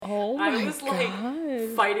I was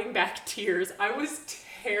like fighting back tears. I was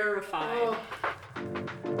terrified.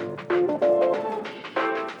 Oh.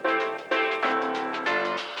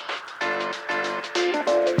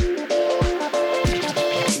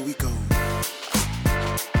 Here we go.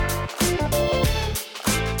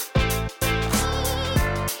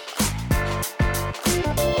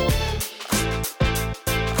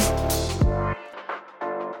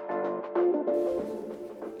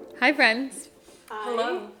 Hi, friends.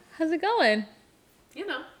 Hello. How's it going? You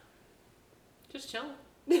know, just chilling.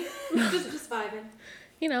 just vibing.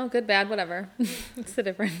 You know, good, bad, whatever. What's the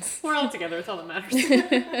difference? We're all together. It's all that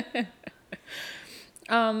matters.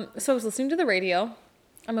 So I was listening to the radio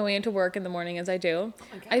on my way into work in the morning, as I do. Oh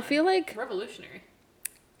my God. I feel like Revolutionary.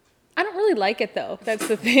 I don't really like it though. That's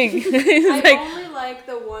the thing. I It's like, only like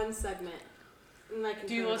the one segment. And I can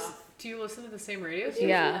Do you turn it listen? off. Do you listen to the same radio I do, station?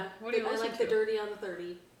 Yeah. What do you I listen like to? the Dirty on the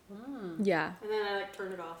 30. yeah, And then I like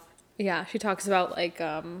turn it off. yeah. She talks about like,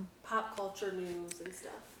 Pop culture news and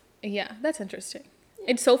stuff. yeah, that's interesting.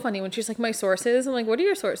 It's so funny when she's like, my sources. I'm like, what are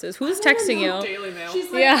your sources? Who's I wanna texting know. you? Daily Mail.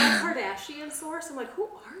 She's like Yeah. a Kardashian source. I'm like, who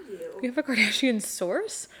are you? You have a Kardashian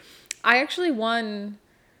source? I actually won.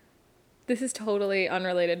 This is totally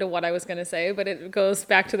unrelated to what I was going to say, but it goes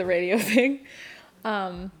back to the radio thing.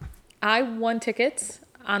 I won tickets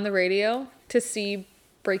on the radio to see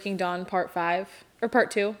Breaking Dawn Part 5, or Part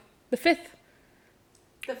 2, the fifth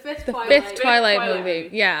The Twilight Twilight. movie.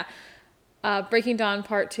 Yeah. Breaking Dawn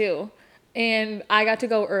Part 2. And I got to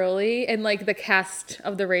go early, and like the cast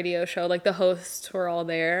of the radio show, like the hosts were all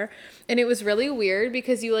there. And it was really weird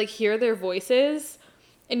because you like hear their voices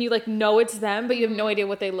and you like know it's them, but you have no idea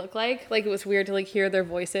what they look like. Like it was weird to like hear their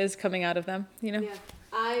voices coming out of them, you know? Yeah.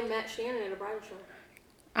 I met Shannon at a bridal show.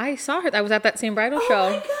 I saw her. I was at that same bridal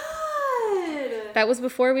show. Oh my god! That was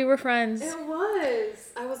before we were friends. It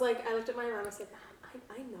was. I was like, I looked at my mom. I said, Mom,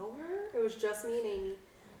 I know her. It was just me and Amy.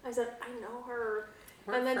 I said, I know her.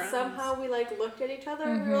 We're and then friends. somehow we like looked at each other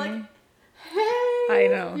and we were like, hey. I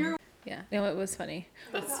know. You're Yeah, no, it was funny.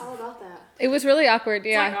 I forgot all about that. It was really awkward, It's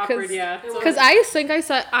yeah. like awkward, yeah. It's Because I think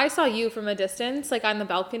I saw you from a distance, like on the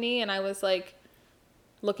balcony, and I was like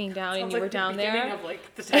looking down, and Sounds you like were the down beginning there. Of,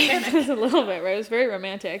 like, the It Titanic. was a little bit, right? It was very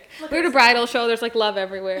romantic. We were at a bridal show. There's like love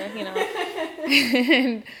everywhere, you know.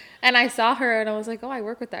 and I saw her, and I was like, oh, I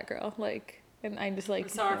work with that girl, like, and I just like I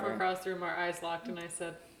saw her from across the room. Our eyes locked, and I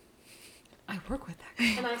said, "I work with that."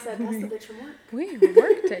 Girl. And I said, that's the bitch from work. we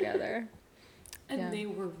work together. And Yeah. they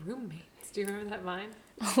were roommates. Do you remember that vine?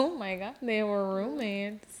 Oh my god, they were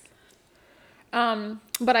roommates.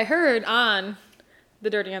 But I heard on the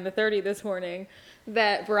Dirty on the 30 this morning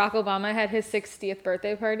that Barack Obama had his 60th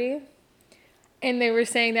birthday party, and they were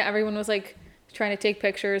saying that everyone was like trying to take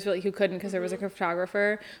pictures, but like who couldn't because there was like a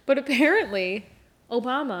photographer. But apparently,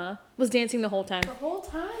 Obama was dancing the whole time. The whole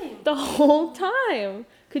time. The whole time.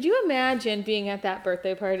 Could you imagine being at that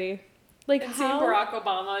birthday party? Like And seeing how? Barack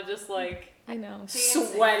Obama just like I know.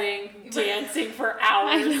 sweating, dancing for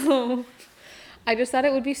I hours. know. I just thought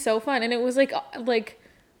it would be so fun, and it was like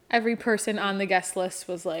every person on the guest list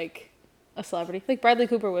was like a celebrity. Like Bradley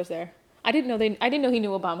Cooper was there. I didn't know he knew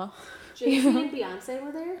Obama. Jay-Z and Beyonce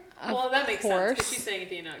were there. Well, that makes sense course. because she's saying at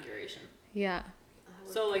the inauguration. Yeah, I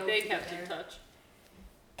would So like kill they to be kept there. in touch.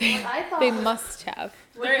 What I thought they was- must have.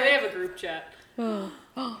 They have a group chat.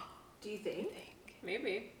 Do you think?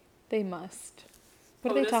 Maybe. They must.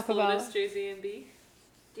 What do they talk about? Jay-Z and B.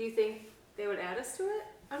 Do you think they would add us to it?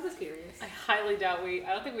 I'm just curious. I highly doubt I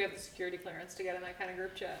don't think we have the security clearance to get in that kind of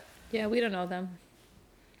group chat. Yeah, we don't know them.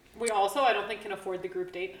 We also, I don't think, can afford the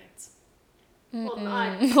group date nights. Well,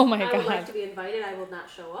 Oh my I would like god. to be invited. I will not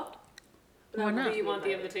show up. But I Why would not? like Do to you be want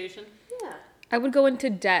the invited. invitation? Yeah. I would go into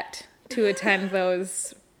debt to attend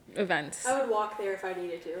those events. I would walk there if I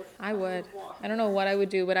needed to. I would. walk. I don't know what I would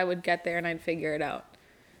do, but I would get there and I'd figure it out.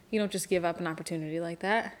 You don't just give up an opportunity like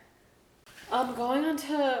that. Going on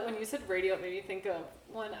to when you said radio, it made me think of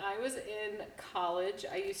when I was in college.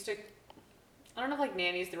 I used to, I don't know if like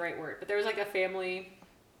nanny's the right word, but there was like a family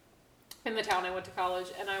in the town I went to college,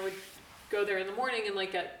 and I would go there in the morning and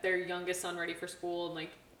like get their youngest son ready for school and like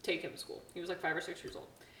take him to school. He was like 5 or 6 years old,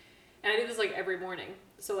 and I did this like every morning.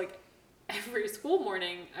 So like every school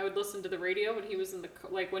morning, I would listen to the radio when he was in the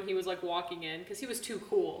when he was like walking in, because he was too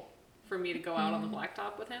cool for me to go out on the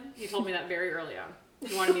blacktop with him. He told me that very early on.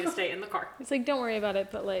 He wanted me to stay in the car. It's like, don't worry about it,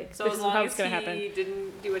 but like, So this as is long how as it's gonna he happen.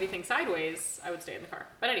 didn't do anything sideways, I would stay in the car.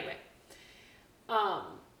 But anyway,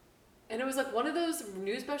 and it was like one of those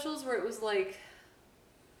news specials where it was like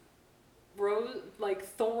rows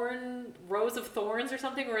of thorns or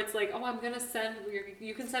something, where it's like, oh, I'm gonna send,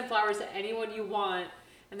 you can send flowers to anyone you want,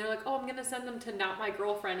 and they're like, oh, I'm gonna send them to not my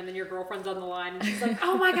girlfriend, and then your girlfriend's on the line, and she's like,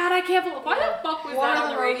 oh my god, I can't believe, why the fuck was War that of on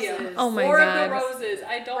the the radio? Roses. Oh my War God. of the Roses.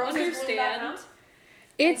 I don't understand. Roseswound.com?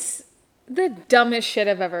 It's the dumbest shit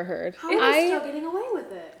I've ever heard. How are they still getting away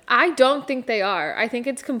with it? I don't think they are. I think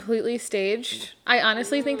it's completely staged. I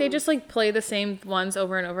honestly think they just like play the same ones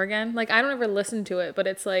over and over again. Like I don't ever listen to it, but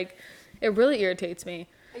it's like it really irritates me.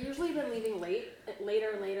 I usually been leaving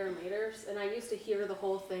later, and I used to hear the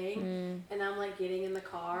whole thing, and I'm like getting in the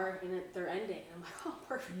car, and they're ending, and I'm like, oh,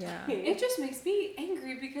 perfect. Yeah. It just makes me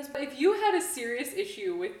angry because if you had a serious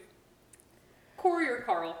issue with Corey or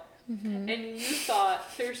Carl, and you thought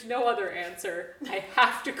there's no other answer, I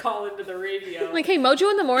have to call into the radio. Like, hey, Mojo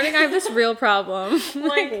in the morning, I have this real problem.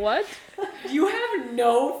 Like, what? You have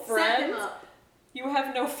no Set friends. him up. You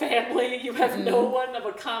have no family. You have no one of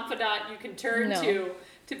a confidant you can turn No.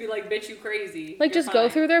 to be like, bitch, you crazy. Like, You're just go fine."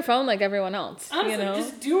 through their phone like everyone else. Honestly, you know?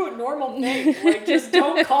 just do a normal thing. Like, just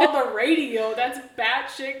don't call the radio. That's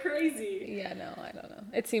batshit crazy. Yeah, no, I don't know.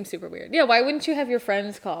 It seems super weird. Yeah, why wouldn't you have your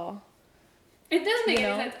friends call? It doesn't make You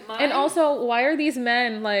know? any sense. And also, why are these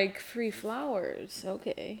men like free flowers?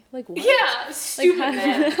 Okay, like what? yeah, Like, stupid how,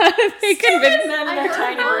 man. how did they convince? Men I with heard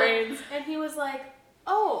tiny about brains. it, and he was like,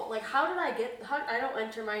 oh, like, how did I get, I don't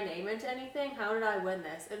enter my name into anything, how did I win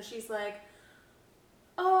this? And she's like,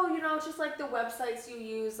 oh, you know, it's just like the websites you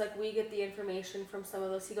use, like, we get the information from some of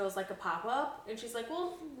those. He goes, like, a pop-up, and she's like,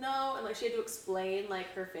 well, no, and, like, she had to explain,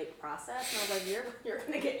 like, her fake process, and I was like, you're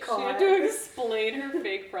gonna get She caught. had to explain her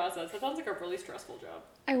fake process. That sounds like a really stressful job.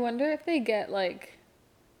 I wonder if they get like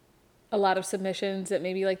a lot of submissions that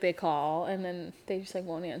maybe like they call and then they just like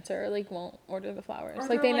won't answer, or, like won't order the flowers. Or Like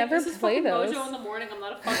they're they never this is play fucking those. Mojo in the morning. I'm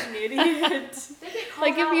not a fucking idiot. They get called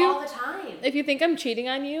Like, if out you- all the time. If you think I'm cheating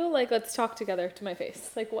on you, like let's talk together to my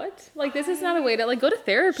face. Like what? Like this is not a way to like go to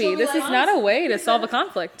therapy. She'll be This like, is not a way to solve a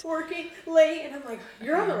conflict. Working late, and I'm like,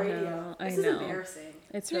 you're on the radio. know, I This is know. embarrassing.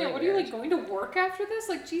 It's Yeah, really what are you weird. like going to work after this?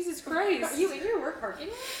 Like Jesus Christ! Are you in your work parking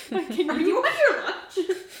lot? Like, can Are you you on your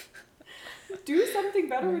lunch? do something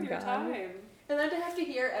better Oh with your God. time? And then to have to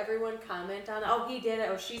hear everyone comment on, oh, he did it,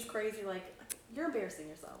 oh, she's crazy, like, you're embarrassing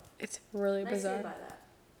yourself. It's really And I stand bizarre.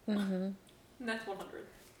 by that. And that's 100.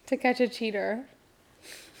 To catch a cheater.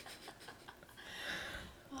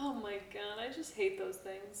 Oh my god, I just hate those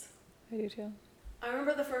things. I do too. I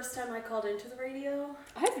remember the first time I called into the radio.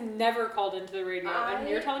 I've never called into the radio, and I-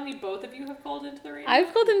 you're telling me both of you have called into the radio?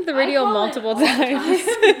 I've called into the radio call in multiple all the I times.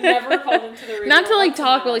 have never called into the radio. Not to like up to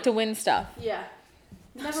talk, but now. like to win stuff. Yeah.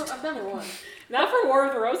 I've never won. Not for War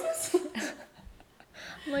of the Roses.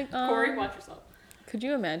 I'm like, Corey, watch yourself. could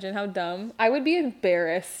you imagine how dumb? I would be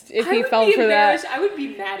embarrassed if I he would fell be for that. embarrassed. I would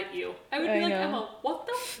be mad at you. I would be I like, know. Emma, what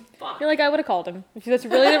the fuck? You're like, I would have called him. If that's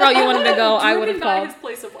really the route you wanted to go, I would have Driven by called. his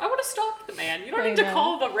place of. I would have stalked the man. You don't I need to know.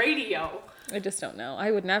 call the radio. I just don't know.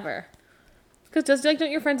 I would never. Because just like,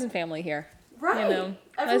 don't your friends and family here. Right. You know,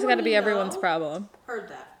 that's Everyone got to be you everyone's know problem. Heard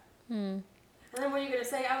that. And then what are you going to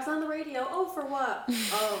say? I was on the radio. Oh, for what?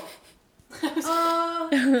 Oh.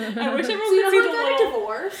 I wish everyone So you could see know the how I got a little.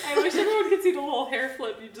 divorce? I wish everyone could see the little hair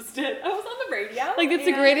flip you just did. I was on the radio. Like, it's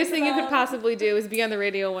the and, greatest thing you could possibly do is be on the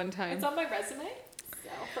radio one time. It's on my resume. So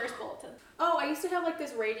first bulletin. Oh, I used to have like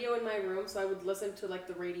this radio in my room, so I would listen to like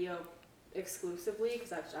the radio exclusively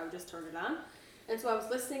because I would just turn it on. And so I was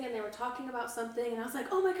listening, and they were talking about something, and I was like,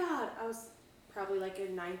 "Oh my god!" I was probably like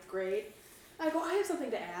in 9th grade. I go, "I have something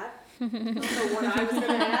to add." I don't know what I was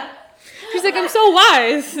gonna add, She's like, I'm so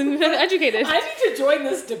wise and educated. I need to join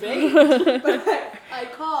this debate. but I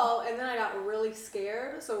call, and then I got really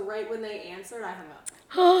scared. So right when they answered, I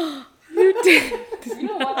hung up. You did. You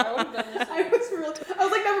know what? I would have done this. I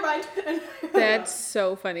was like, "Never mind." And I hung That's up.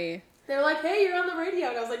 so funny. They were like, "Hey, you're on the radio,"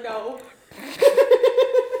 and I was like, "No."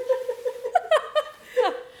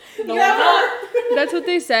 No, Never. I'm not. That's what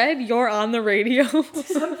they said. You're on the radio.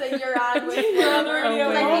 Something you're on with. You're on the radio.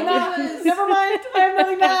 Oh my I think God. it was. Never mind. I have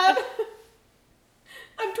nothing bad.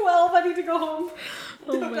 I'm 12. I need to go home.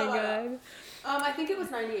 Oh Don't my go god. I think it was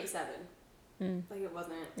 98.7. Like it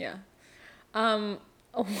wasn't. Yeah.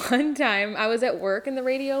 One time I was at work and the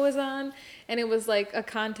radio was on, and it was like a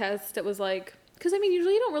contest. It was like, because I mean,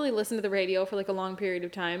 usually you don't really listen to the radio for like a long period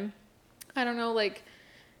of time. I don't know, like,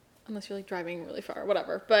 unless you're like driving really far,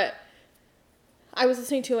 whatever. But I was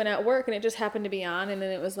listening to it at work, and it just happened to be on, and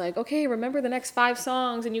then it was like, okay, remember the next 5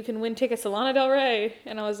 songs, and you can win tickets to Lana Del Rey.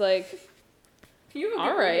 And I was like, You have a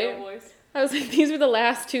All good radio right. voice. I was like, these were the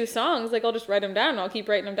last 2 songs. Like, I'll just write them down, and I'll keep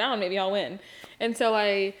writing them down. Maybe I'll win. And so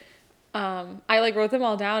I like wrote them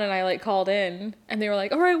all down, and I like called in, and they were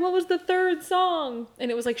like, all right, what was the 3rd song? And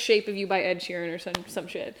it was like Shape of You by Ed Sheeran or some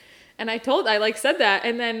shit. And I like said that,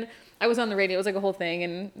 and then I was on the radio. It was like a whole thing,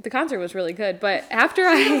 and the concert was really good. But after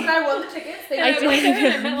I won the tickets. They And I did. went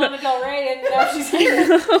there and I met Lana Del Rey, and now she's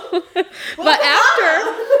here. but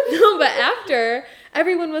after,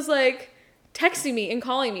 everyone was like texting me and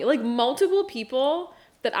calling me. Like multiple people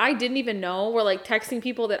that I didn't even know were like texting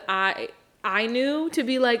people that I knew to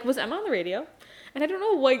be like, was Emma on the radio? And I don't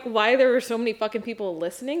know like why there were so many fucking people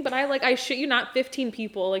listening, but I shit you not, 15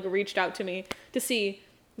 people like reached out to me to see,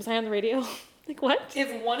 was I on the radio? Like what?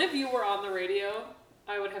 If one of you were on the radio,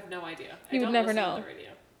 I would have no idea. I You would don't never listen know. To the radio.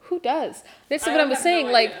 Who does? That's I what I was have no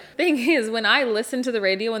saying. Like, idea. thing is, when I listen to the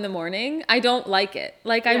radio in the morning, I don't like it.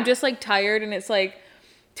 Like, I'm Yeah. just like tired and it's like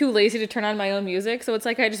too lazy to turn on my own music. So it's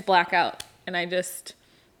like I just black out and I just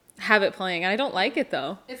have it playing. And I don't like it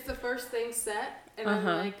though. It's the first thing set, and Uh-huh.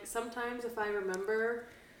 I'm like, sometimes if I remember,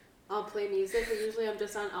 I'll play music, but usually I'm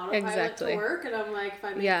just on autopilot Exactly. to work, and I'm like, if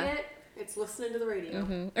I make Yeah. it, it's listening to the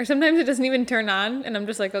radio. Or sometimes it doesn't even turn on and I'm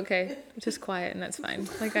just like, okay, it's just quiet and that's fine.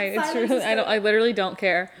 Like it's Silence really, is I literally don't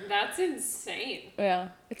care. That's insane. Yeah.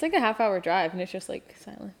 It's like a half-hour drive and it's just like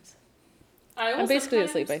silence. I will I'm basically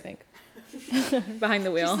sometimes- asleep, I think. Behind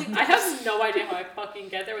the wheel. I have no idea how I fucking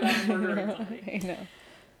get there without murdering somebody. I know.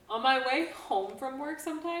 On my way home from work,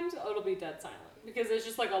 sometimes it'll be dead silent because there's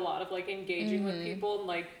just like a lot of like engaging with people and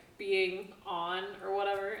like being on or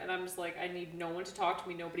whatever, and I'm just like, I need no one to talk to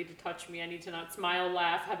me, nobody to touch me. I need to not smile,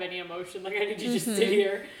 laugh, have any emotion. Like I need to just sit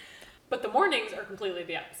here. But the mornings are completely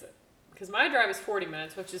the opposite because my drive is 40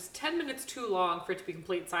 minutes, which is 10 minutes too long for it to be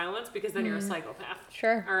complete silence because then you're a psychopath.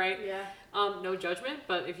 Sure. All right. Yeah. No judgment,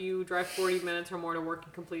 but if you drive 40 minutes or more to work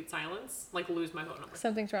in complete silence, like lose my phone number.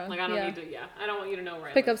 Something's wrong. Like I don't Yeah. need to. Yeah, I don't want you to know where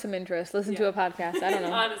I Pick live. up some interest. Listen to Yeah. a podcast. I don't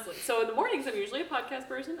know. Honestly. So in the mornings, I'm usually a podcast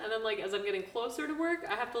person, and then like as I'm getting closer to work,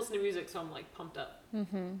 I have to listen to music, so I'm like pumped up.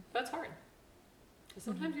 Mm-hmm. That's hard. 'Cause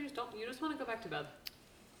sometimes you just don't. You just want to go back to bed.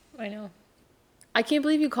 I know. I can't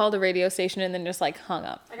believe you called a radio station and then just like hung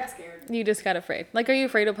up. I got scared. You just got afraid. Like, are you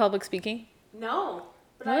afraid of public speaking? No,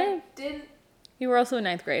 but What? I didn't. You were also in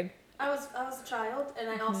 9th grade. I was a child, and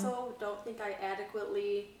I also don't think I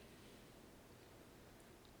adequately.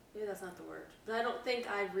 Maybe that's not the word, but I don't think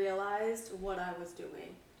I realized what I was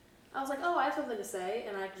doing. I was like, oh, I have something to say,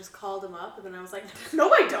 and I just called him up, and then I was like,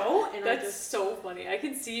 no, I don't, and That's I just. so funny. I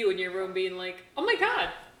can see you in your room being like, "Oh my god,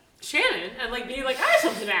 Shannon," and like being like, "I have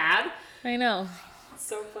something to add." I know. It's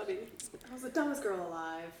so funny. I was the dumbest girl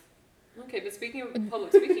alive. Okay, but speaking of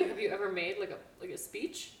public speaking, have you ever made like a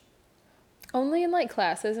speech? Only in like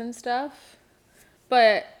classes and stuff.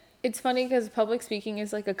 But it's funny because public speaking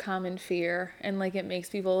is like a common fear and like it makes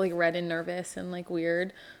people like red and nervous and like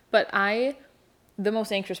weird. But the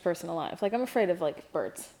most anxious person alive. Like I'm afraid of like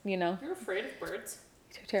birds, you know? You're afraid of birds.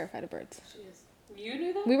 Terrified of birds. She is. You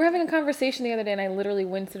knew that? We were having a conversation the other day and I literally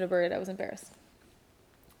winced at a bird. I was embarrassed.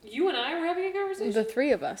 You and I were having a conversation? The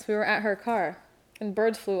three of us. We were at her car and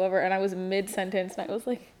birds flew over and I was mid-sentence and I was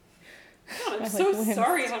like, God, I'm I, so like, winced.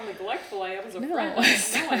 sorry how neglectful I am as a no, friend. I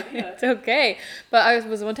had no idea. it's okay. But I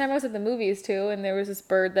was one time I was at the movies too and there was this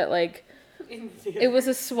bird that like, In the theater. it was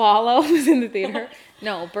a swallow. It was in the theater.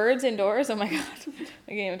 No, birds indoors. Oh my God. I can't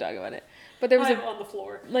even talk about it. But there was I'm on the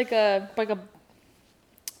floor. like a,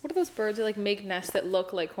 what are those birds that like make nests that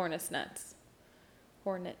look like hornets' nests?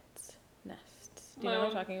 Hornets' nests. Do you know what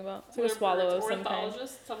I'm talking about? It's like a They're swallow birds. of some kind.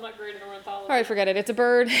 Ornithologists. I'm not great at ornithology. All right, forget it. It's a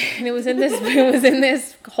bird, and it was in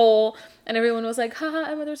this hole, and everyone was like,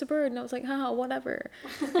 "Haha, Emma, there's a bird," and I was like, "Haha, whatever,"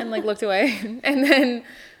 and like looked away, and then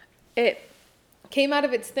it came out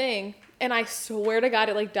of its thing, and I swear to God,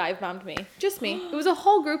 it like dive bombed me, just me. It was a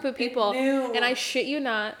whole group of people, knew. and I shit you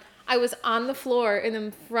not, I was on the floor in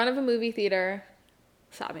the front of a movie theater,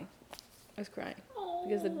 sobbing. I was crying.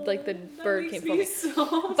 Because the That bird makes came from me me.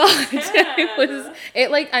 so But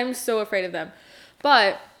sad. I'm so afraid of them.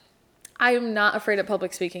 But I am not afraid of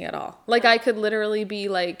public speaking at all. Like I could literally be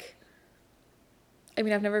like, I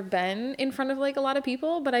mean, I've never been in front of like a lot of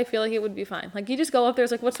people, but I feel like it would be fine. Like you just go up there,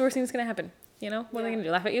 it's like, what's the worst thing that's gonna happen? You know, what are they Yeah. gonna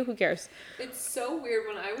do? Laugh at you? Who cares? It's so weird.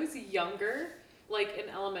 When I was younger, like in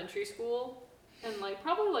elementary school, and like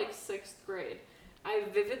probably like 6th grade, I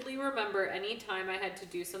vividly remember any time I had to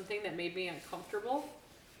do something that made me uncomfortable,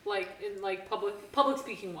 like in like public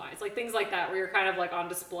speaking wise, like things like that where you're kind of like on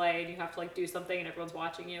display and you have to like do something and everyone's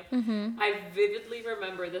watching you. Mm-hmm. I vividly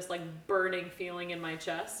remember this like burning feeling in my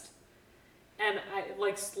chest, and I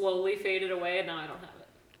like slowly faded away, and now I don't have it.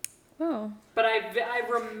 Oh, But I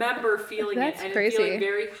remember feeling That's it and crazy. feeling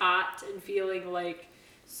very hot and feeling like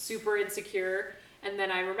super insecure. And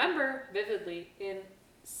then I remember vividly in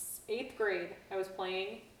 8th grade, I was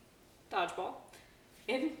playing dodgeball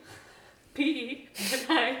in PE, and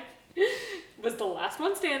I was the last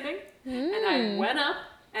one standing. And I went up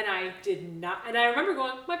And I did not, and I remember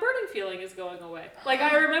going, my birding feeling is going away. Like,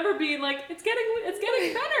 I remember being like, it's getting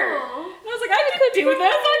better. Aw. And I was like, I can do this,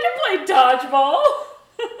 I can play dodgeball.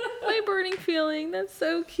 My birding feeling. That's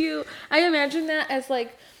so cute. I imagine that as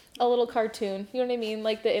like a little cartoon. You know what I mean?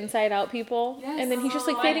 Like the Inside Out people. Yes. And then he's just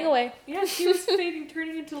like Oh, fading away. Yes, he was fading,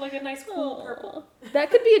 turning into like a nice cool purple. That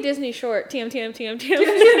could be a Disney short. TM. Don't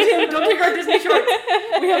take our Disney shorts.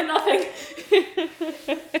 We have nothing.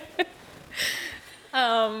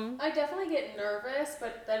 I definitely get nervous,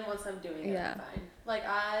 but then once I'm doing it, Yeah. I'm fine. Like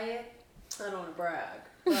I don't want to brag,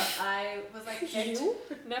 but I was like picked. You?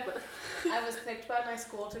 Never. I was picked by my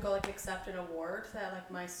school to go like accept an award that like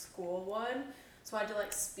my school won. So I had to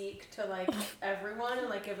like speak to like everyone and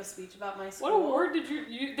like give a speech about my school. What award did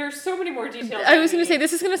you there's so many more details. I was going to say,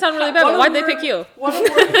 this is going to sound really bad, but why'd they pick you? What award?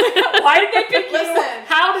 Why did they pick you? Listen.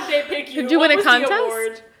 How did they pick you? Did you What win a was the contest?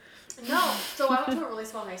 award? No, so I went to a really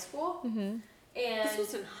small high school, and This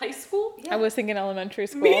was in high school? yeah. I was thinking elementary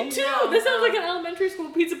school. Me too. No, This sounds no. like an elementary school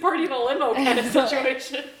pizza party in a limo kind of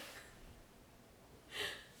situation.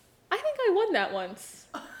 I think I won that once.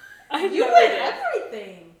 I You never win did.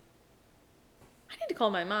 everything. I need to call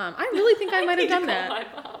my mom. I really think I might have need to done that. call my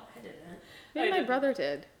mom. I didn't. Maybe I my didn't. brother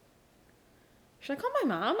did. Should I call my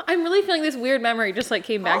mom? I'm really feeling this weird memory just like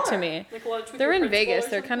came back Call to her. me. Like lunch with They're your in principal Vegas. or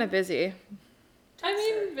They're kind of something? busy. I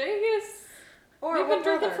mean, Vegas. Or We've what been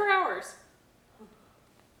drinking brother? for hours.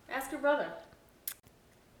 Ask your brother.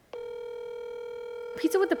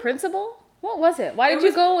 Pizza with the principal? What was it? Why It did you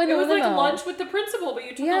was- go in It the was limo? like lunch with the principal, but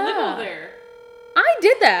you took Yeah. a limo there. I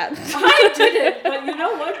did that. I didn't, but you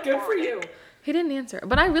know what? Good for you. He didn't answer.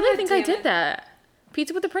 But I really God think I damn did it. that.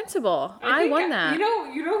 Pizza with the principal. I think won that. You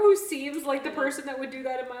know who seems like the person that would do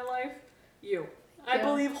that in my life? You. I Yeah.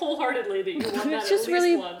 belive wholeheartedly that you won that It's just at least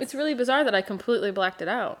really, once. it's really bizarre that I completely blacked it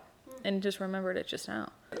out and just remembered it just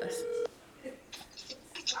now.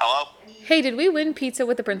 Hello? Hey, did we win pizza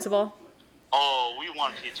with the principal? Oh, we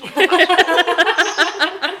won pizza.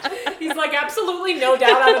 He's like, absolutely no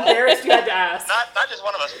doubt. I'm embarrassed you had to ask. Not just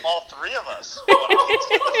one of us, all three of us. We won pizza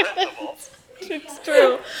with the principal. It's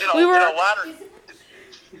true. In a lottery,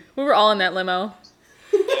 We were all in that limo.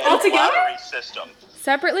 yeah, together? lottery system.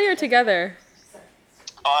 Separately or together?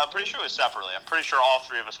 I'm pretty sure it was separately. I'm pretty sure all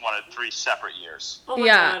three of us won it 3 separate years. Oh my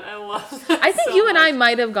Yeah. God, I love that I think so you and I much.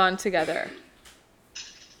 might have gone together.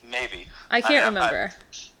 Maybe. I can't mean, remember.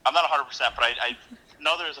 I'm not 100%, but I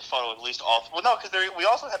know there was a photo of at least all. Well, no, because we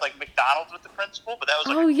also had like McDonald's with the principal, but that was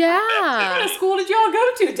like Oh, a group yeah. What activity. school did y'all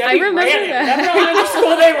go to? Debbie remember ran it. that. That's not even the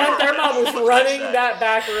school they went. Their mom was running that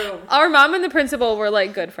back room. Our mom and the principal were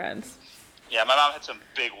like good friends. Yeah, my mom had some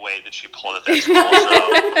big weight that she pulled at that school.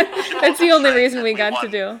 So she pulled That's the some only strength, reason and we got to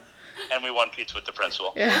won- do. And we won pizza with the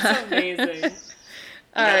principal. Yeah. That's amazing.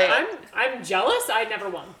 All right. I'm jealous. I never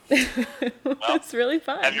won. That's really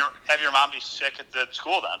fun. Have your mom be sick at the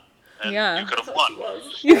school then? And Yeah. you could have won.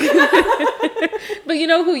 But you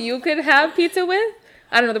know who you could have pizza with?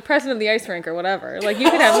 I don't know, the president of the ice rink or whatever. Like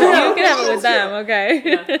you could have it with them, okay?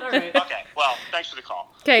 Yeah, all right. Okay, well, thanks for the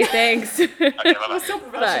call. Okay, thanks. Okay, bye-bye. So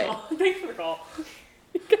professional. Thanks for the call.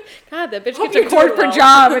 God, that bitch Hope gets a you're court doing per well.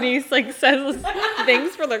 job and he's like says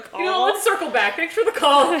things for the call. You know, let's circle back. Thanks for the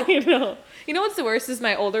call. I know. You know what's the worst is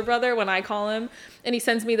my older brother when I call him and he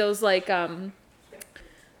sends me those like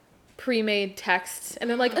pre-made texts and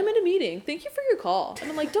they're like, I'm in a meeting. Thank you for your call. And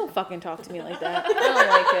I'm like, don't fucking talk to me like that. I don't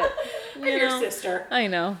like it. And You your know? sister. I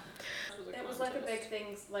know. It was like a big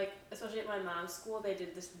thing, like especially at my mom's school, they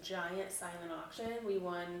did this giant silent auction. We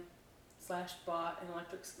won / bought an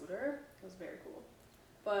electric scooter. It was very cool.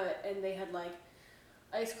 And they had like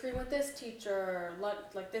ice cream with this teacher, lunch,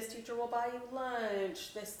 like this teacher will buy you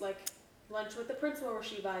lunch, this like lunch with the principal where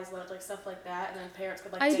she buys lunch, like stuff like that, and then parents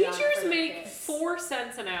could like bid on it for Teachers their make kids. 4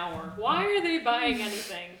 cents an hour. Why are they buying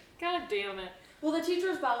anything? God damn it. Well, the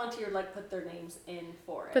teachers volunteered, like put their names in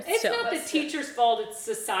for it. But It's Still. not the But still. teacher's fault, it's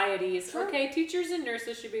society's. Sure. Okay, teachers and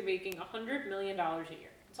nurses should be making $100 million a year.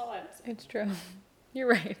 That's all I have to say. It's true. You're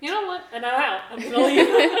right. You know what? And I'm out. I'm gonna leave.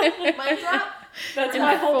 Mic drop. That's And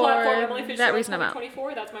my whole for platform. Emily Fisher, that reason I'm out.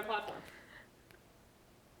 2024. That's my platform.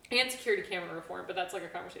 And security camera reform, but that's like a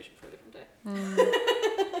conversation for a different day.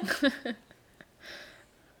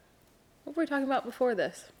 What were we talking about before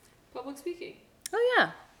this? Public speaking. Oh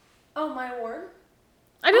yeah. Oh, my award.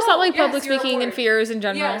 I just Oh, thought like yes, public your speaking and award. fears in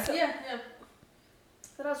general. Yeah, so- Yeah.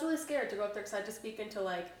 But I was really scared to go up there because I had to speak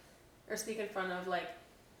speak in front of like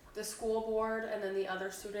the school board and then the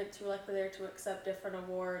other students who like were there to accept different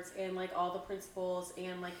awards and like all the principals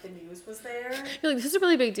and like the news was there. You're like, this is a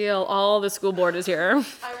really big deal. All the school board is here.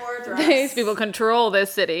 I wore a dress. These people control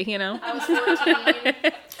this city, you know? I was 14.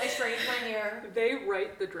 I straightened braid my hair. They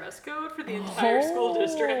write the dress code for the entire school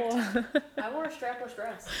district. I wore a strapless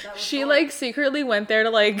dress. That was She fun. like secretly went there to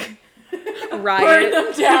like Burn riot.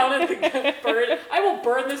 them down I will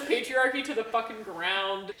burn this patriarchy to the fucking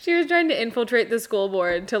ground. She was trying to infiltrate the school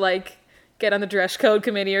board to like get on the dress code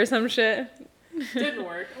committee or some shit. Didn't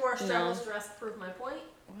work. wore a strapless dress to prove my point.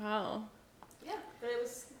 Wow. Yeah, but it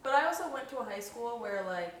was. But I also went to a high school where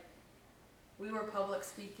like we were public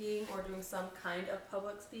speaking or doing some kind of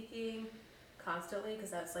public speaking constantly because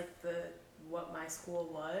that's like what my school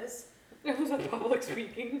was. It was a public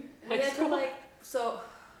speaking. We high had to school. like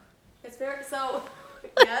it's very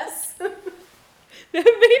yes. That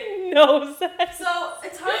made no sense. So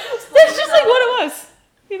it's hard to explain. That's just like what it was.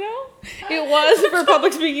 You know? It was for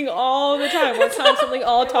public speaking all the time. We're constantly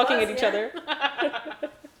all talking was, at each yeah. other.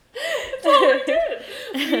 That's all we did.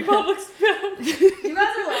 We public spoke You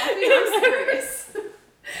guys are laughing. I'm serious.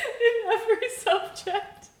 in every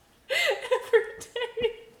subject, every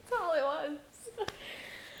day. That's all it was.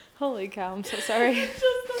 Holy cow, I'm so sorry. I'm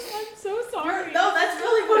so sorry. No, that's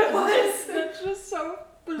really what it was. That's just so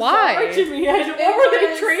bizarre Why? to me. What were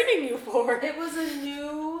they training you for? It was a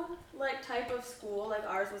new like type of school. Like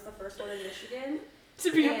ours was the first one in Michigan.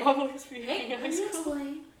 To be a And- public speaking Hey, high let me school.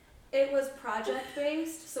 explain. It was project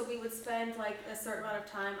based, so we would spend like a certain amount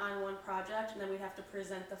of time on one project, and then we'd have to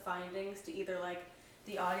present the findings to either like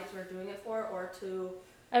the audience we were doing it for, or to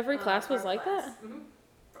Every class was our like class. that? Mhm.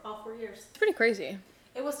 For all 4 years. It's pretty crazy.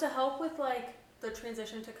 It was to help with like the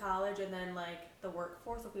transition to college and then like the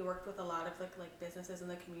workforce. Like we worked with a lot of like businesses in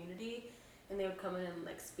the community, and they would come in and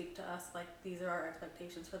like speak to us like these are our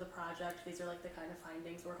expectations for the project. These are like the kind of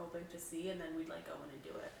findings we're hoping to see, and then we'd like go in and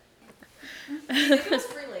do it. I think it was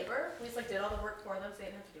free labor. We just like did all the work for them, so they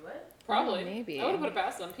didn't have to do it. Probably. Maybe. I would have put it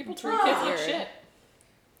past them. People treat Oh, kids like weird. shit.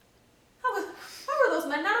 How were those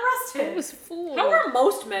men not arrested? It was fool. How are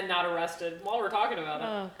most men not arrested while we're talking about it?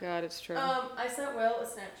 Oh god, it's true. I sent Will a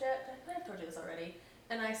Snapchat. I told you this already.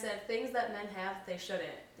 And I said, things that men have, they shouldn't.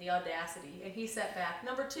 The audacity. And he sent back,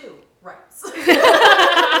 number 2, rights.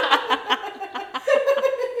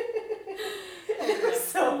 It was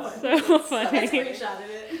so funny. So I funny. screenshotted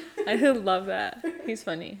it. I love that. He's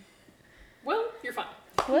funny. Well, you're fine.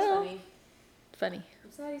 Well, Funny. funny.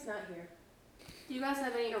 I'm sad he's not here. Do you guys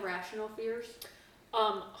have any irrational fears?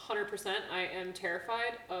 100%. I am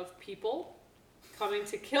terrified of people coming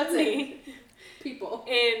to kill That's me People.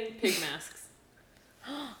 in pig masks.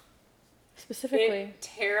 Specifically. It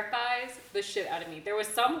terrifies the shit out of me. There was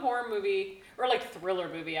some horror movie, or like thriller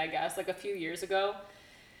movie, I guess, like a few years ago.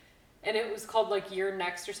 And it was called like You're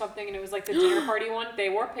Next or something. And it was like the dinner party one. They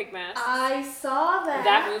wore pig masks. I saw that.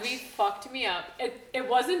 That movie fucked me up. It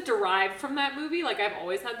wasn't derived from that movie. Like, I've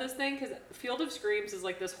always had this thing, because Field of Screams is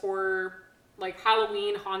like this horror, like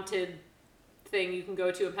Halloween haunted thing you can go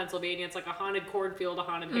to in Pennsylvania. It's like a haunted cornfield, a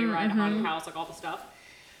haunted hayride, a haunted house, like all the stuff.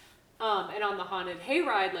 And on the haunted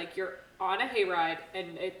hayride, like you're on a hayride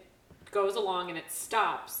and it goes along and it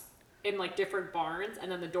stops in like different barns,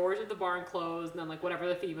 and then the doors of the barn close, and then like whatever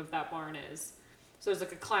the theme of that barn is. So there's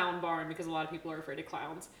like a clown barn because a lot of people are afraid of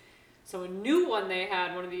clowns. So a new one they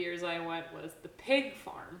had one of the years I went was the pig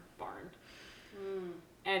farm barn.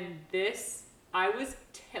 And this, I was,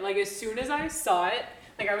 like as soon as I saw it,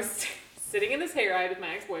 like I was sitting in this hayride with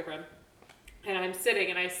my ex-boyfriend, and I'm sitting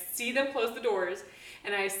and I see them close the doors,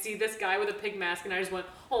 and I see this guy with a pig mask, and I just went,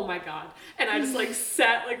 oh my god. And I just like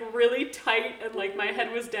sat like really tight, and like my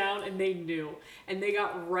head was down, and they knew. And they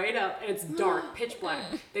got right up, and it's dark, pitch black.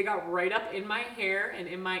 They got right up in my hair and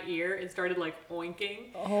in my ear and started like oinking.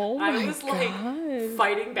 Oh I my was like God.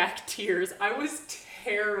 fighting back tears. I was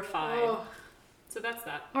terrified. Oh. So that's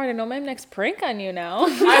that. All right, I know my next prank on you now.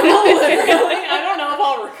 I will literally, I don't know if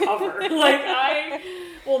I'll recover. Like, I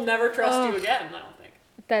will never trust you again, I don't think.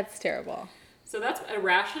 That's terrible. So that's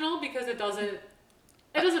irrational because it doesn't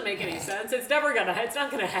make any sense. It's not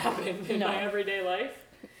gonna happen in No. my everyday life.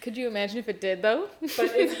 Could you imagine if it did though? But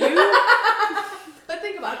But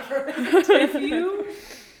think about it for a minute.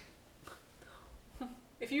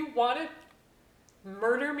 if you want to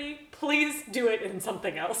murder me, please do it in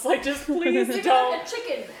something else. Like, just please Think don't. about a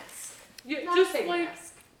chicken mask. You, Not just a pig like,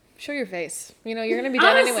 mask. Show your face. You know, you're gonna be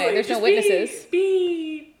dead honestly, anyway. There's no just witnesses.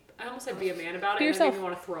 I almost said be a man about it, Be and it made yourself. me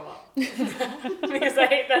want to throw up. Because I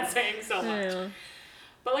hate that saying so much. Yeah.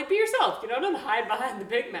 But like, be yourself. You don't hide behind the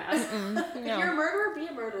pig mask. If you're a murderer, be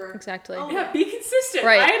a murderer. Exactly. Oh. Yeah, be consistent.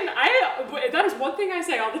 Right. That is one thing I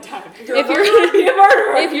say all the time. If If you're you're- be a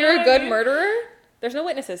murderer. If you you're know a what I good mean? murderer, there's no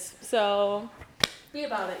witnesses. So, Be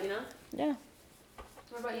about it, you know? yeah.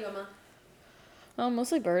 What about you, Emma?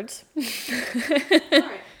 Mostly birds.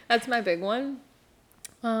 Alright. That's my big one.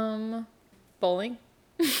 Bowling.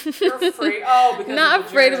 You're afraid. Oh, because Not of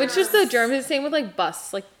the afraid of it. It's just the germs. germs. It's the same with like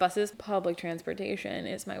bus. Like buses, public transportation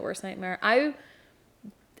is my worst nightmare. I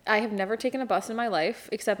have never taken a bus in my life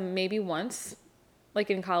except maybe once. Like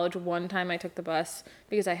in college, one time I took the bus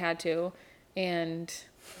because I had to, and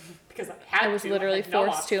Because I had I was to. literally had no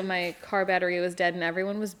forced to. option. My car battery was dead and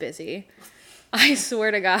everyone was busy. I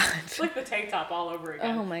swear to God. It's like the tank top all over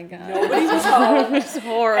again. Oh my God. Nobody was home. It's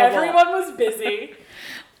horrible. Everyone was busy.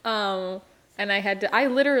 And I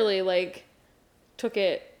literally like took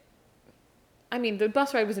it. I mean, the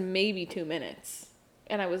bus ride was maybe 2 minutes,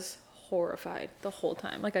 and I was horrified the whole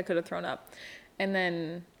time. Like I could have thrown up. And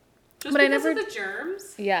then, Just but I because never, of the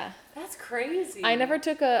germs? yeah, That's crazy. I never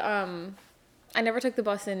took the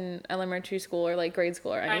bus in elementary school or like grade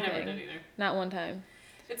school or I anything. never did either. Not one time.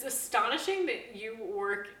 It's astonishing that you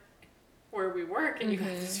work where we work and you Mm-hmm.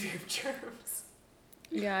 have this fear of germs.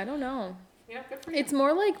 Yeah, I don't know. Yeah, good for you. It's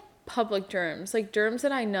more like public germs, like germs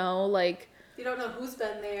that I know, like, You don't know who's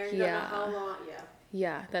been there. You Yeah. don't know how long. Yeah.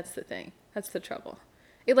 yeah, that's the thing. That's the trouble.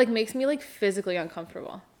 It like makes me like physically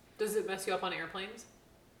uncomfortable. Does it mess you up on airplanes?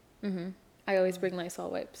 I always bring Lysol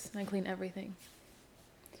wipes and I clean everything.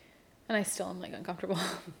 And I still am like uncomfortable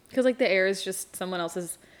because like the air is just someone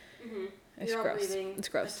else's. It's You're all gross. breathing It's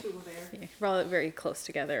gross. a tube of air. Yeah, we're all very close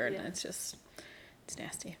together and Yeah. it's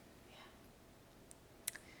nasty.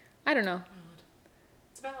 I don't know.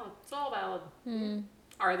 It's valid. It's all valid. Hmm.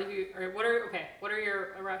 What are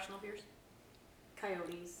your irrational fears?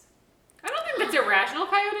 Coyotes. I don't think that's irrational.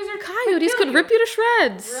 Coyotes are Coyotes could rip you to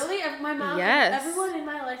shreds. Really? My mom. Yes. Everyone in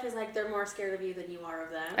my life is like they're more scared of you than you are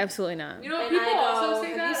of them. Absolutely not. You know, And people I go, also say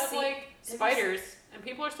have that you of seen- like have you spiders, and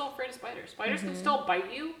people are still afraid of spiders. Spiders Mm-hmm. can still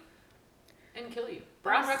bite you and kill you.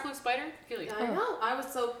 Brown Yes. recluse spider, kill you. I know.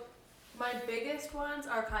 My biggest ones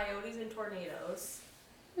are coyotes and tornadoes.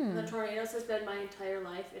 And the tornadoes has been my entire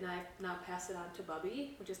life, and I've now passed it on to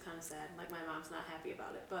Bubby, which is kind of sad. Like my mom's not happy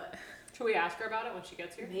about it, but Should we ask her about it when she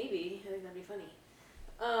gets here? maybe I think that'd be funny.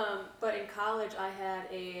 But in college,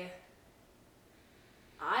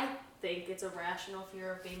 I think it's a rational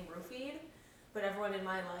fear of being roofied, but everyone in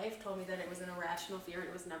my life told me that it was an irrational fear and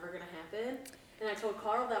it was never gonna happen. And I told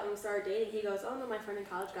Carl that when we started dating, he goes, "Oh no, my friend in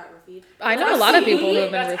college got roofied." I know a lot of people who have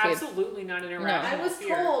been That's roofied. absolutely not an irrational I was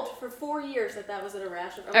fear. told for 4 years that was an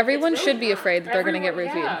irrational. I'm like, Everyone "It's should really be not." afraid that they're going to get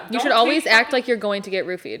Everyone- roofied. yeah. You Don't should always take act fucking- like you're going to get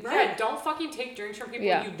roofied. Right. Yeah, don't fucking take drinks from people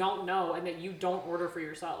Yeah. you don't know and that you don't order for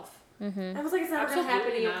yourself. I was like, "It's never gonna happen."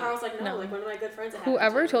 Absolutely And not. Carl's like, "No, No. like one of my good friends." It happened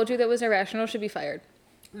Whoever to. told you that was irrational should be fired.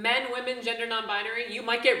 Men, women, gender non-binary, you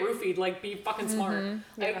might get roofied. Like, be fucking smart.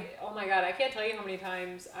 Yeah. Oh my god, I can't tell you how many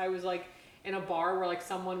times I was like in a bar where like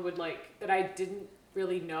someone would like that I didn't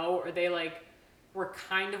really know, or they like were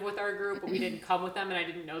kind of with our group, but we didn't come with them, and I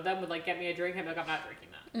didn't know them. Would like get me a drink, and I'd be like, I'm not drinking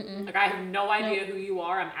that. Like, I have no idea who you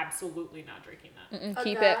are. I'm absolutely not drinking that. A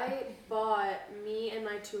Keep it. guy bought me and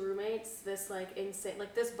my 2 roommates this like insane,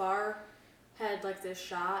 like this bar had like this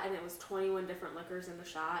shot and it was 21 different liquors in the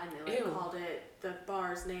shot and they like Ew. called it the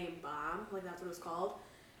bar's name Bomb, like that's what it was called.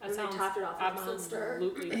 That And they sounds topped it off with Monster.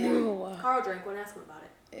 absolutely horrible. Ew. Carl drank one, ask him about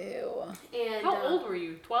it. Ew. And How old were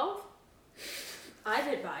you? 12? I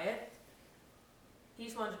did buy it. He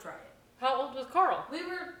just wanted to try it. How old was Carl? We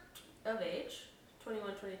were of age,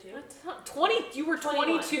 21, 22. That's not 20. You were 21.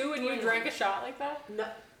 22 and you 21. drank a shot like that? No,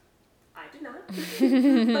 I did not.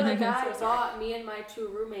 But a guy bought me and my 2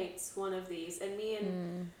 roommates one of these, and me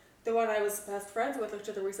and the one I was best friends with looked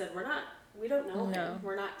at the we said, we don't know No. him.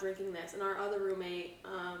 We're not drinking this. And our other roommate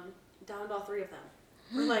downed all 3 of them.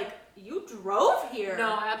 We're like, you drove here.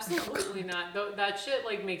 No, absolutely not. That shit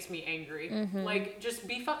like makes me angry. Like, just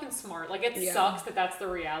be fucking smart. Like, it Yeah. sucks that that's the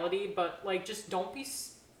reality, but like, just don't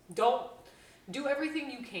do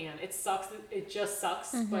everything you can. It sucks. It just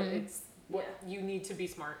sucks, but it's what you need to be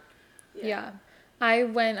smart. Yeah. I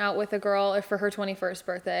went out with a girl for her 21st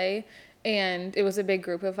birthday, and it was a big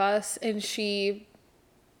group of us, and she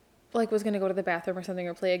like was gonna go to the bathroom or something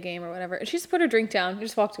or play a game or whatever, and she just put her drink down and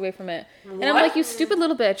just walked away from it. And I'm What? like, you stupid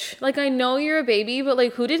little bitch. Like, I know you're a baby, but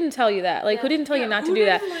like, who didn't tell you that? Like, who Yeah. didn't tell you Yeah, not to who do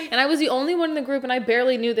that? didn't, like- And I was the only one in the group, and I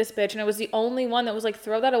barely knew this bitch, and I was the only one that was like,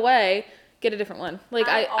 throw that away, get a different one. Like,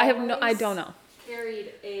 I always don't know.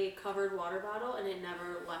 Carried a covered water bottle and it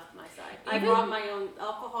never left my side. I Even- brought my own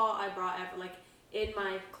alcohol. I brought like in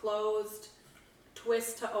my closed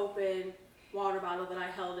twist to open water bottle that I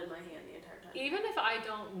held in my hand the entire time. Even if I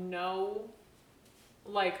don't know,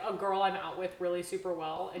 like, a girl I'm out with really super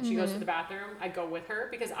well, and she goes to the bathroom, I go with her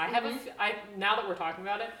because I have now that we're talking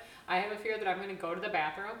about it, I have a fear that I'm going to go to the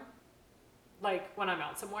bathroom, like, when I'm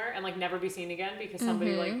out somewhere and like never be seen again because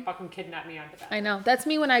somebody like fucking kidnapped me out of the bathroom. I know. That's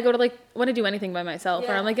me when I go to like want to do anything by myself, or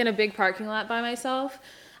Yeah. I'm like in a big parking lot by myself.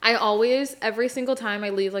 I always, every single time I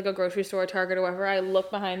leave like a grocery store, Target or wherever, I look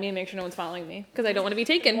behind me and make sure no one's following me because I don't want to be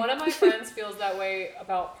taken. One of my friends feels that way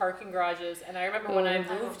about parking garages, and I remember when I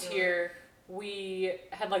don't moved do here, we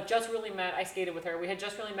had like just really met. I skated with her. We had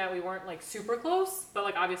just really met. We weren't like super close, but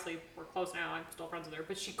like obviously we're close now. I'm still friends with her.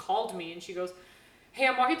 But she called me and she goes, "Hey,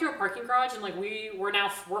 I'm walking through a parking garage, and like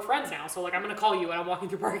we're friends now. So like I'm gonna call you, and I'm walking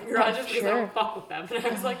through parking garages because I sure. don't fuck with them." And I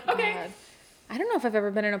was like, "Okay." God. I don't know if I've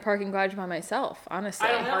ever been in a parking garage by myself, honestly.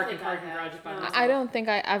 I don't I don't park in think I parking have. garages by No. myself. I don't think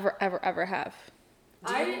I ever have.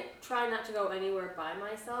 I try not to go anywhere by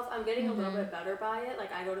myself. I'm getting a little bit better by it.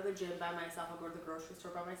 Like I go to the gym by myself. I go to the grocery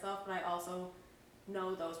store by myself. But I also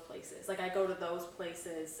know those places. Like I go to those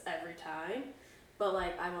places every time. But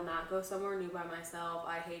like I will not go somewhere new by myself.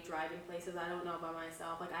 I hate driving places I don't know by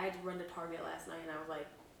myself. Like I had to run to Target last night and I was like,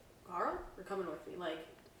 Carl, you're coming with me. Like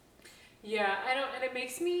Yeah, I don't, and it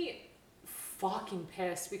makes me fucking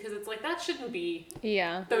pissed because it's like that shouldn't be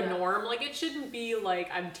Yeah. the Yeah. norm. Like it shouldn't be like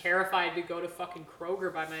I'm terrified to go to fucking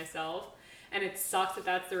Kroger by myself, and it sucks that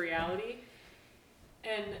that's the reality.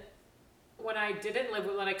 And when I didn't live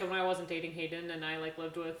with when I wasn't dating Hayden and I like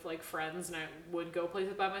lived with like friends and I would go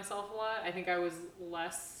places by myself a lot, I think I was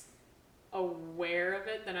less aware of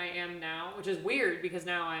it than I am now, which is weird because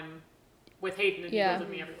now I'm with Hayden and he Yeah. goes with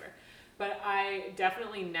me everywhere. But I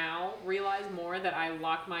definitely now realize more that I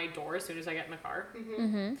lock my door as soon as I get in the car.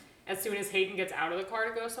 Mm-hmm. As soon as Hayden gets out of the car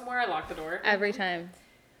to go somewhere, I lock the door. Every time.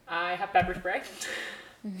 I have pepper spray.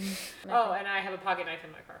 Oh, and I have a pocket knife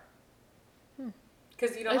in my car.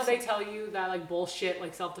 Because you know how they tell you that like bullshit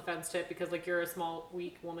like self-defense tip because like you're a small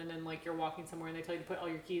weak woman and like you're walking somewhere and they tell you to put all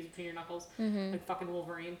your keys between your knuckles like fucking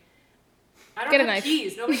Wolverine. I don't Get a have knife.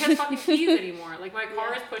 keys. Nobody has fucking keys anymore. Like my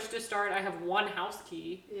car Yeah. is push to start. I have one house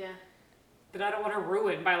key yeah. that I don't want to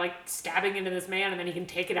ruin by like stabbing into this man and then he can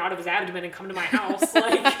take it out of his abdomen and come to my house.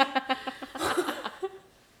 Like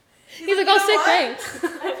He's like, oh, sick, thanks.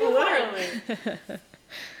 literally.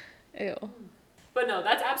 Ew. But no,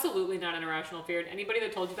 that's absolutely not an irrational fear. And anybody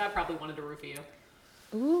that told you that probably wanted to roofie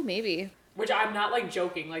you. Ooh, maybe. Which I'm not like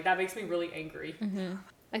joking. Like that makes me really angry.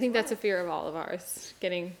 I think that's a fear of all of ours.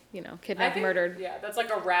 Getting, I kidnapped, think- murdered. Yeah, that's like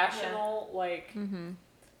a rational, like,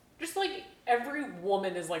 just like every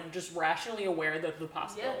woman is like just rationally aware of the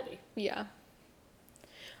possibility. Yeah.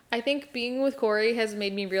 I think being with Corey has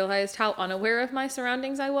made me realize how unaware of my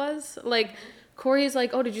surroundings I was. Like, Corey's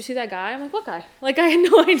like, oh, did you see that guy? I'm like, what guy? Like, I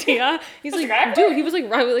had no idea. He's There's a like, guy dude, he was like,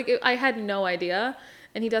 right, like, I had no idea.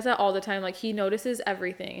 And he does that all the time. Like, he notices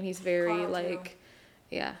everything. And he's very, Carl, too. like,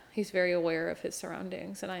 yeah, he's very aware of his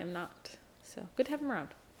surroundings. And I am not. So, good to have him around.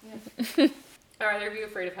 Are either of you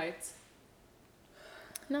afraid of heights?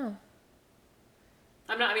 No.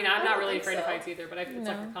 I'm not don't really think afraid of so. heights either, but it's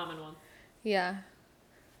like No. a common one. Yeah.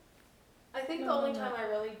 I think the only time I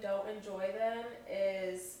really don't enjoy them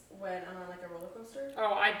is when I'm on like a roller coaster.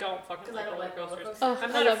 Oh, I don't fucking Because like I don't roller like roller coasters. coasters. Oh, I'm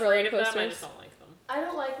I not love roller afraid of them, I coasters. just don't like them. I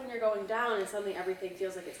don't like when you're going down and suddenly everything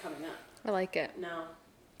feels like it's coming up. I like it. No.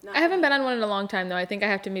 Not I haven't me. been on one in a long time, though. I think I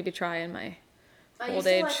have to maybe try in my I old used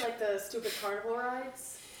to age. like the stupid carnival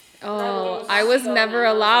rides. Oh, was I was so never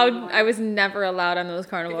not allowed. anymore. I was never allowed on those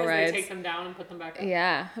carnival Because rides. they take them down and put them back up.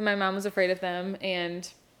 Yeah, my mom was afraid of them, and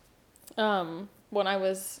when I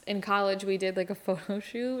was in college, we did like a photo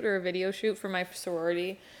shoot or a video shoot for my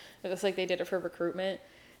sorority. It was like they did it for recruitment,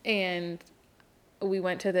 and we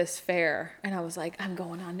went to this fair, and I was like, I'm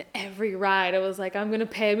going on every ride. I was like, I'm gonna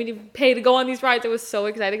pay to go on these rides. I was so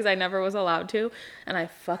excited because I never was allowed to, and I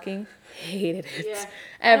fucking hated it. Yeah.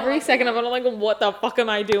 Every second of it, I'm like, what the fuck am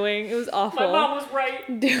I doing? It was awful. My mom was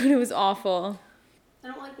right. Dude, it was awful. I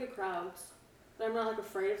don't like big crowds. But I'm not like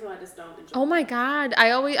afraid of them, I just don't enjoy Oh my them. god.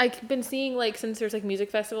 I've been seeing like since there's like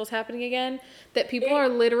music festivals happening again that people are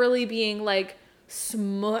literally being like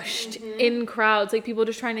smushed in crowds, like people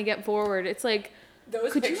just trying to get forward. It's like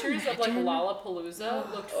Those Could you pictures of like imagine?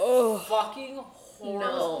 Lollapalooza looked fucking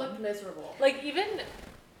horrible. Those look miserable. Like even,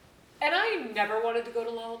 and I never wanted to go to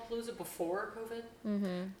Lollapalooza before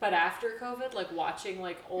COVID, but after COVID, like watching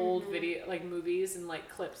like old video, like movies and like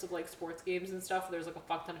clips of like sports games and stuff. There's like a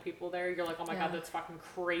fuck ton of people there. You're like, oh my Yeah. god, that's fucking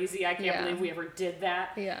crazy. I can't Yeah. believe we ever did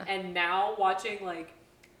that. Yeah. And now watching like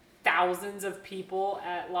thousands of people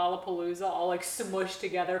at Lollapalooza all like smushed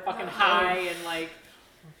together, fucking high and like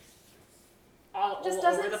all Just over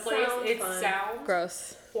doesn't the place. sound It fun. sounds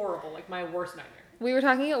gross. horrible, like my worst nightmare. We were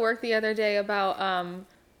talking at work the other day about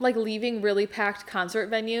like leaving really packed concert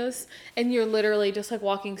venues and you're literally just like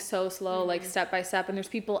walking so slow, like step by step, and there's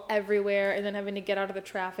people everywhere, and then having to get out of the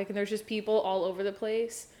traffic, and there's just people all over the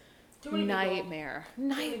place. Too many people. Nightmare,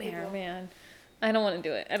 many people. man. I don't want to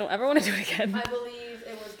do it. I don't ever want to do it again. I believe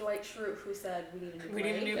it was Dwight Schrute who said we need a new We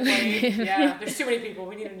plate. need a new plate. Yeah, there's too many people.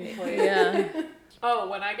 We need a new plate. Yeah. Oh,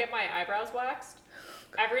 when I get my eyebrows waxed,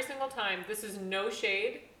 every single time, this is no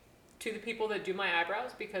shade to the people that do my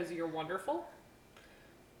eyebrows because you're wonderful.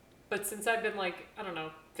 But since I've been like, I don't know,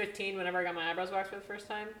 15, whenever I got my eyebrows waxed for the first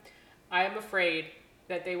time, I am afraid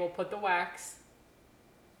that they will put the wax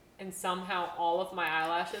and somehow all of my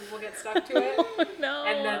eyelashes will get stuck to it. No.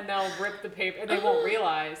 And then they'll rip the paper, and they won't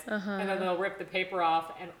realize. Uh-huh. And then they'll rip the paper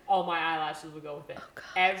off, and all my eyelashes will go with it. Oh, God.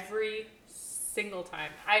 Every single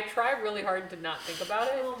time. I try really hard to not think about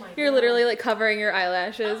it. Oh my You're God. literally like covering your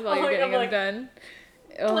eyelashes while you're Like, getting I'm them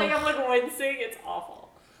done. Like, Oh, I'm like wincing. It's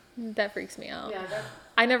awful. that freaks me out. Yeah, that,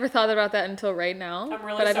 I never thought about that until right now. I'm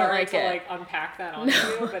really but I don't sorry like to it. like unpack that on you,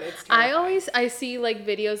 but it's I see like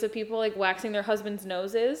videos of people like waxing their husband's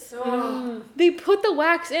noses. oh. They put the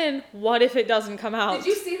wax in. What if it doesn't come out? Did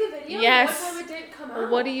you see the video? Yes. What time it didn't come Well,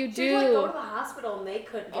 out? what do you She had to, like, go do? to the hospital and they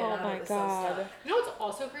couldn't get Oh it out. my It was so God. stuck. You know what's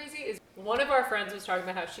also crazy is one of our friends was talking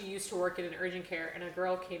about how she used to work in an urgent care, and a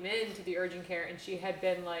girl came into the urgent care, and she had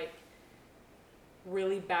been like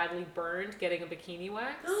really badly burned getting a bikini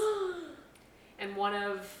wax. And one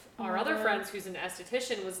of our other friends, who's an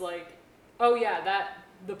esthetician, was like, "Oh yeah, that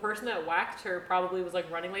the person that whacked her probably was like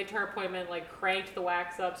running late to her appointment, like cranked the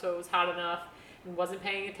wax up so it was hot enough, and wasn't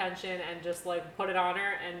paying attention, and just like put it on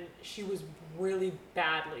her, and she was really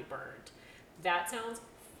badly burned." That sounds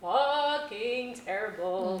fucking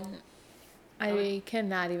terrible. I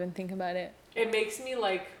cannot even think about it. It makes me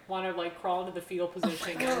like want to like crawl into the fetal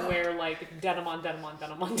position and wear like denim on denim on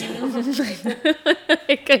denim on denim.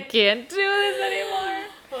 Like, I can't do this anymore.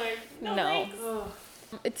 Like, no. No.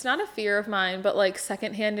 Thanks. It's not a fear of mine, but like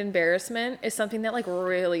secondhand embarrassment is something that like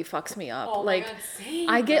really fucks me up. Oh like my God, same.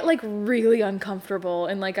 I get like really uncomfortable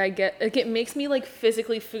and like it makes me like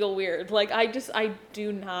physically feel weird. Like I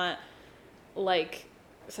do not like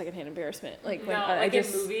secondhand embarrassment. Like when No, I like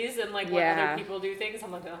just in movies and like when Yeah. other people do things,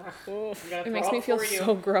 I'm like, ugh, I'm gonna it makes throw me up feel for you.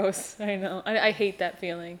 so gross. I know. I hate that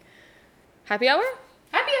feeling. Happy hour?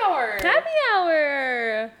 Happy hour. Happy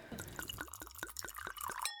hour.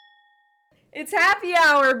 It's happy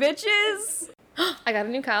hour, bitches! I got a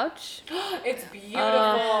new couch. It's beautiful.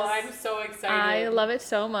 I'm so excited. I love it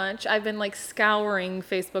so much. I've been like scouring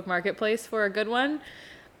Facebook Marketplace for a good one.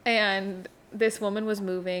 And this woman was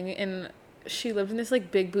moving and she lived in this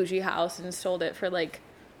like big bougie house and sold it for like,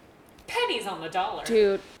 pennies on the dollar.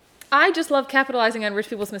 dude, I just love capitalizing on rich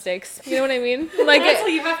people's mistakes. You know what I mean? Like, That's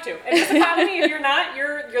what you have to. In this economy, if you're not,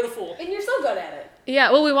 you're the fool. And you're so good at it.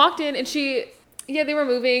 yeah, well, we walked in and they were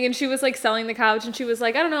moving and she was like selling the couch and she was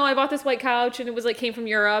like, I don't know, I bought this white couch and it was like came from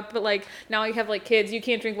Europe, but like now you have like kids, you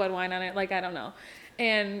can't drink white wine on it. Like, I don't know.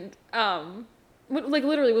 And, like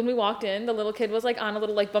literally when we walked in, the little kid was like on a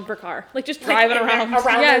little like bumper car, like just driving around.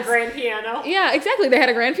 Around the grand piano. Yeah, exactly. They had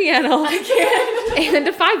a grand piano and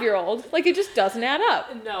a 5-year-old. Like it just doesn't add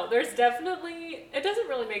up. No, there's definitely, it doesn't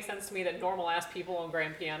really make sense to me that normal ass people own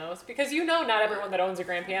grand pianos because you know not everyone that owns a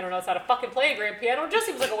grand piano knows how to fucking play a grand piano. It just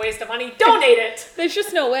seems like a waste of money. Donate it. There's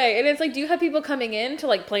just no way. And it's like, do you have people coming in to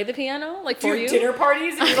like play the piano, like for Do you? dinner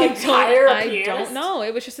parties and you like hire a I pianist? don't know.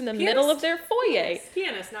 It was just in the Pianist? middle of their foyer.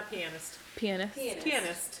 Pianist, not pianist. Pianist.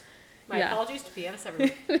 Pianist. My Yeah. apologies to pianists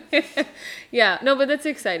everywhere. Yeah, no, but that's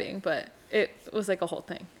exciting. But it was like a whole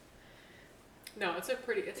thing. No, it's a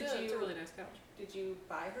Did it's a you- really nice couch. Did you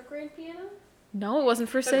buy her grand piano? No, it wasn't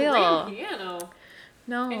for The sale. grand piano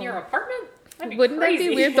No. in your apartment? That'd be Wouldn't crazy. that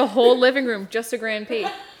be weird? The whole living room, just a grand P.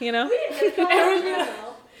 You know?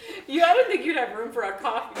 I don't think you'd have room for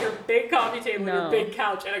your big coffee table, No. your big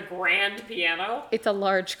couch, and a grand piano. It's a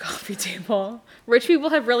large coffee table. Rich people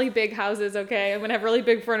have really big houses, okay? I'm gonna have really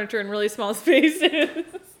big furniture in really small spaces.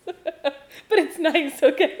 But it's nice,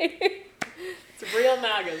 okay? It's real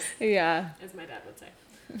nagas, Yeah. as my dad would say.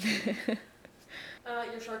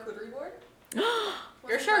 Your charcuterie board?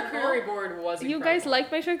 Your charcuterie board was You incredible. guys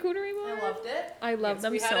like my charcuterie board? I loved it. I love Yes,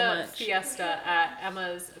 them we so had a much. fiesta at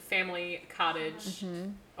Emma's family cottage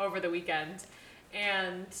over the weekend,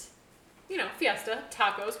 and fiesta,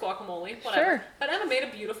 tacos, guacamole, whatever. Sure. But Emma made a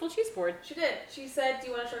beautiful cheese board. She did. She said, "Do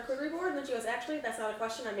you want a charcuterie board?" And then she goes, "Actually, that's not a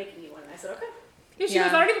question. I'm making you one." And I said, "Okay." Yeah, she Yeah.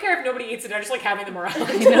 goes, "I don't even care if nobody eats it. I just like having them around."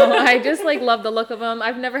 You know, I just like love the look of them.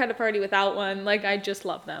 I've never had a party without one. Like, I just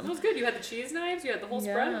love It them. was good. You had the cheese knives. You had the whole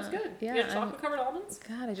spread. It was Yeah. good. Yeah, You had I'm- chocolate covered almonds.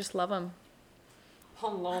 God, I just love them.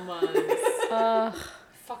 Palomas. Uh,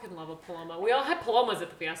 Fucking love a paloma. We all had palomas at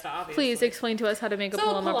the fiesta, obviously. please explain to us how to make a So,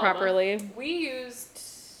 paloma paloma. properly. We used,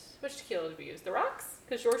 which tequila did we use? The rocks?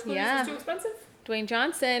 Because George Clooney's Yeah. was too expensive. Dwayne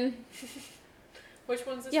Johnson. Which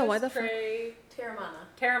one's this? Yeah, why is? the fuck? Terramana.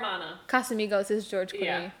 Terramana. Casamigos is George Clooney.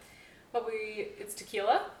 Yeah. But it's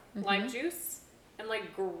tequila, lime juice, and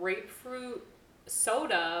like grapefruit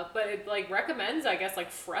soda, but it like recommends, I guess,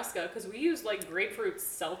 like Fresca, because we use like grapefruit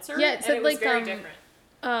seltzer. Yeah, it and said it was like very different.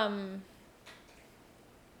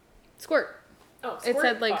 Squirt. Oh, It Squirt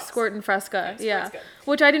said like Puffs. Squirt and Fresca. Squirt's Yeah. good.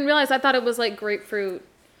 Which I didn't realize. I thought it was like grapefruit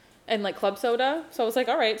and like club soda. So I was like,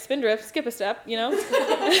 all right, Spindrift, skip a step, you know?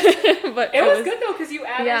 But It was good though, because you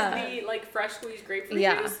added Yeah. the like fresh squeezed grapefruit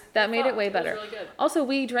Yeah, juice. that made it Oh, way was better. really good. Also,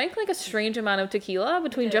 we drank like a strange amount of tequila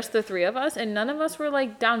between did. just the three of us, and none of us were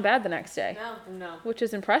like down bad the next day, No. No, which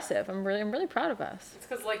is impressive. I'm really proud of us. it's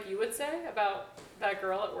because like you would say about that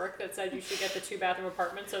girl at work that said you should get the 2-bathroom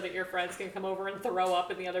apartment so that your friends can come over and throw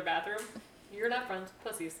up in the other bathroom. You're not friends,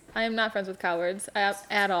 pussies. I am not friends with cowards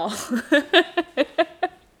at all.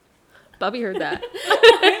 Bobby heard that.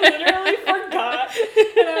 I literally forgot.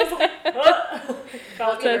 And I was like,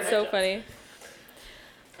 oh. That's so funny.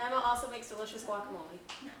 Emma also makes delicious guacamole.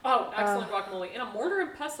 Oh, excellent guacamole. In a mortar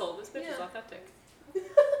and pestle. This bitch is Yeah. authentic.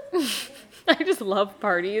 I just love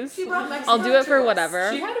parties. She brought Mexican I'll do it for to us.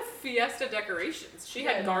 whatever. She had fiesta decorations. She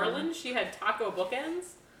had garland. She had taco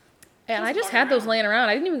bookends. And I Just just walk had those around. laying around.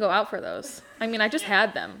 I didn't even go out for those. I mean, I just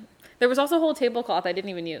had them. There was also a whole tablecloth I didn't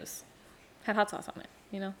even use. Had hot sauce on it,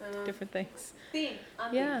 you know, different things. Theme.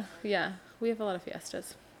 On Yeah, theme. yeah. We have a lot of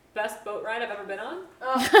fiestas. Best boat ride I've ever been on.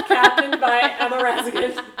 Oh, Captained by Emma Raskin.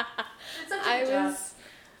 it's such a good job.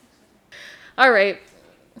 All right.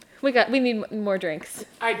 We need more drinks.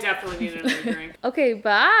 I definitely need another drink. Okay,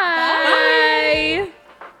 bye.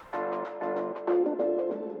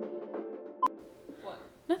 What?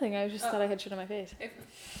 Nothing. I just thought I had shit on my face.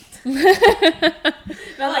 Nothing.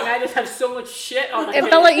 I just have so much shit on my It face.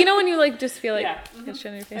 felt like, you know, when you like just feel like Yeah. you had shit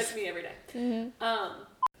on your face. That's me every day.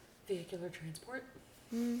 Vehicular transport.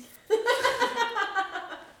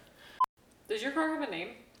 Does your car have a name?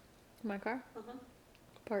 My car.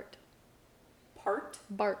 Bart. Part?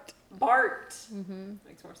 Bart. Bart.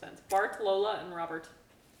 Makes more sense. Bart, Lola, and Robert.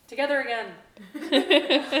 Together again.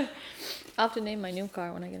 I'll have to name my new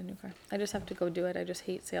car when I get a new car. I just have to go do it. I just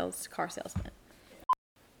hate car salesmen.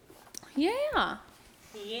 Yeah.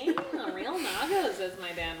 Yeah, real nagos, as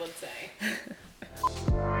my dad would say.